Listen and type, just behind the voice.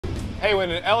Hey,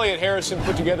 when Elliot Harrison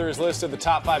put together his list of the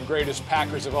top 5 greatest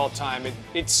Packers of all time,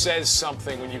 it says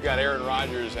something when you've got Aaron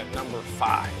Rodgers at number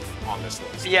 5 on this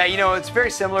list. Yeah, you know, it's very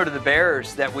similar to the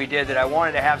Bears that we did, that I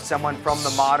wanted to have someone from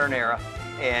the modern era,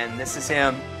 and this is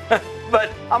him.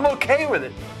 But I'm okay with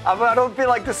it. I don't feel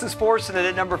like this is forcing it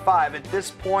at number 5. At this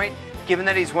point, given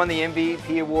that he's won the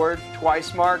MVP award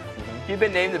twice, Mark, if you've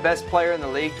been named the best player in the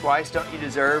league twice, don't you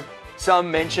deserve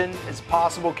some mention as a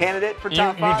possible candidate for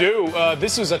top 5? You do.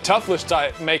 This is a tough list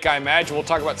to make, I imagine. We'll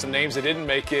talk about some names that didn't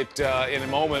make it in a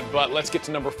moment, but let's get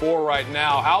to number 4 right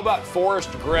now. How about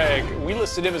Forrest Gregg? We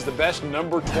listed him as the best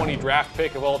number 20 draft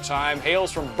pick of all time.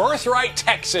 Hails from Birthright,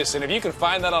 Texas, and if you can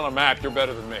find that on a map, you're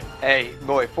better than me. Hey,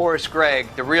 boy, Forrest Gregg,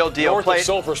 the real deal. North of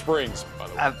Sulphur Springs, by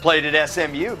the way. I've played at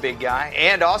SMU, big guy,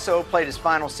 and also played his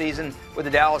final season with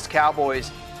the Dallas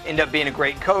Cowboys. Ended up being a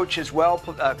great coach as well,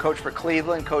 coach for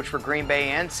Cleveland, coach for Green Bay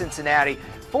and Cincinnati.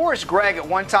 Forrest Gregg, at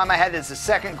one time I had as the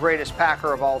second greatest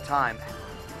Packer of all time.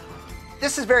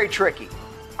 This is very tricky.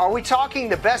 Are we talking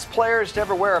the best players to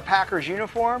ever wear a Packers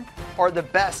uniform or the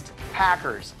best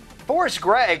Packers? Forrest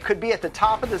Gregg could be at the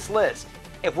top of this list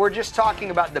if we're just talking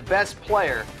about the best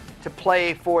player to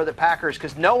play for the Packers,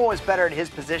 because no one was better at his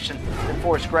position than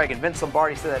Forrest Gregg, and Vince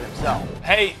Lombardi said that himself.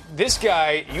 Hey, this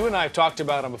guy, you and I have talked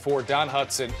about him before, Don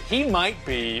Hutson. He might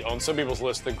be, on some people's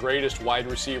list, the greatest wide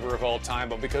receiver of all time,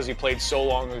 but because he played so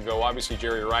long ago, obviously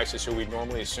Jerry Rice is who we'd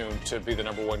normally assume to be the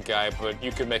number 1 guy, but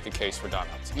you could make a case for Don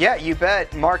Hutson. Yeah, you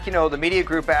bet. Mark, you know, the media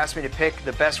group asked me to pick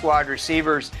the best wide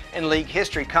receivers in league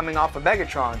history coming off of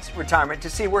Megatron's retirement to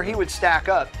see where he would stack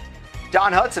up.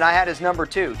 Don Hutson, I had as number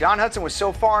 2. Don Hutson was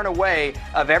so far and away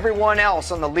of everyone else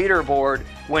on the leaderboard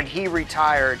when he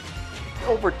retired.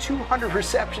 Over 200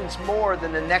 receptions more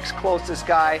than the next closest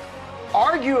guy.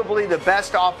 Arguably the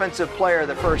best offensive player of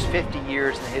the first 50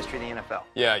 years in the history of the NFL.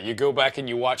 Yeah, you go back and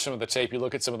you watch some of the tape, you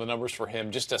look at some of the numbers for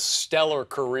him. Just a stellar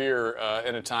career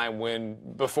in a time when,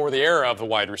 before the era of the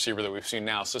wide receiver that we've seen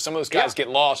now. So some of those guys get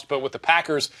lost, but with the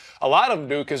Packers, a lot of them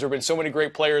do because there have been so many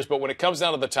great players. But when it comes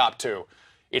down to the top 2,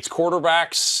 it's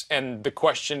quarterbacks, and the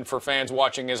question for fans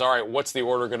watching is, all right, what's the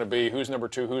order going to be? Who's number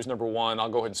 2? Who's number 1? I'll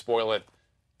go ahead and spoil it.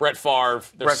 Brett Favre.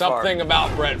 There's something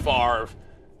about Brett Favre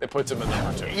that puts him in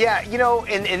number 2. Yeah, you know,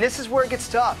 and this is where it gets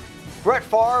tough. Brett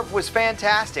Favre was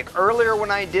fantastic. Earlier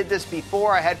when I did this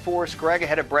before, I had Forrest Gregg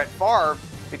ahead of Brett Favre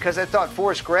because I thought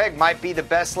Forrest Gregg might be the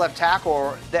best left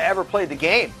tackle that ever played the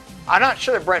game. I'm not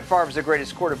sure that Brett Favre is the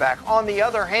greatest quarterback. On the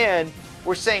other hand,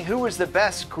 we're saying who was the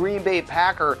best Green Bay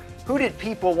Packer. Who did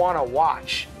people want to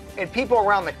watch? And people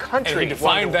around the country. And he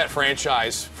defined that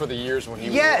franchise for the years when he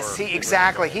was. Yes,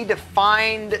 exactly. He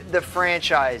defined the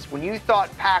franchise. When you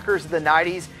thought Packers of the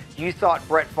 90s, you thought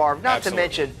Brett Favre. Not to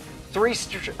mention 3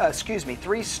 straight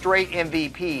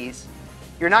MVPs.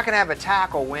 You're not going to have a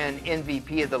tackle win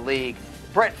MVP of the league.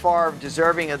 Brett Favre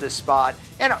deserving of this spot.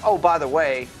 And, oh, by the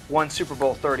way, won Super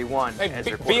Bowl 31 as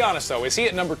their be honest, though. Is he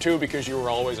at number 2 because you were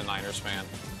always a Niners fan?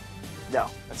 No.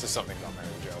 That's just something about Mary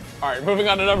Jo. All right, moving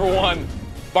on to number 1,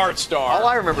 Bart Starr. All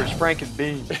I remember is Frank and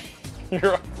Bean. We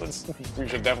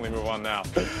should definitely move on now.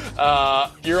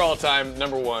 Your all-time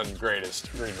number 1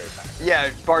 greatest Green Bay Packer. Yeah,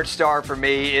 Bart Starr for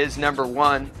me is number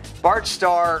 1. Bart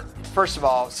Starr, first of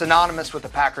all, synonymous with the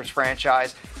Packers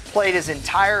franchise. Played his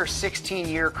entire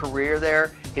 16-year career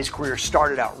there. His career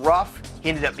started out rough. He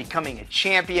ended up becoming a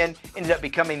champion, ended up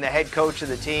becoming the head coach of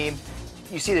the team.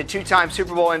 You see the 2-time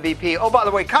Super Bowl MVP. Oh, by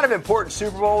the way, kind of important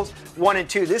Super Bowls, 1 and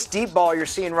 2. This deep ball you're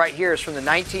seeing right here is from the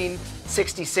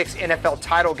 1966 NFL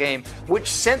title game, which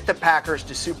sent the Packers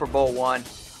to Super Bowl 1.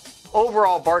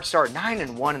 Overall, Bart Starr,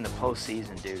 9-1 in the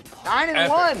postseason, dude.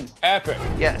 9-1. Epic.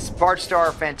 Yes, Bart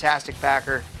Starr, fantastic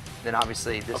Packer. Then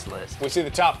obviously this list. We see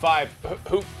the top 5.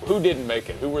 Who didn't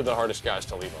make it? Who were the hardest guys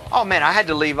to leave off? Oh, man, I had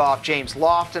to leave off James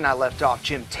Lofton. I left off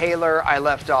Jim Taylor. I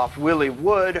left off Willie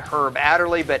Wood, Herb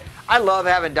Adderley. But I love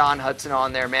having Don Hutson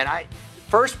on there, man.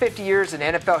 First 50 years in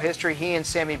NFL history, he and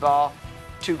Sammy Baugh,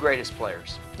 2 greatest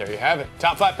players. There you have it.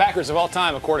 Top 5 Packers of all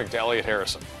time, according to Elliot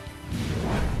Harrison.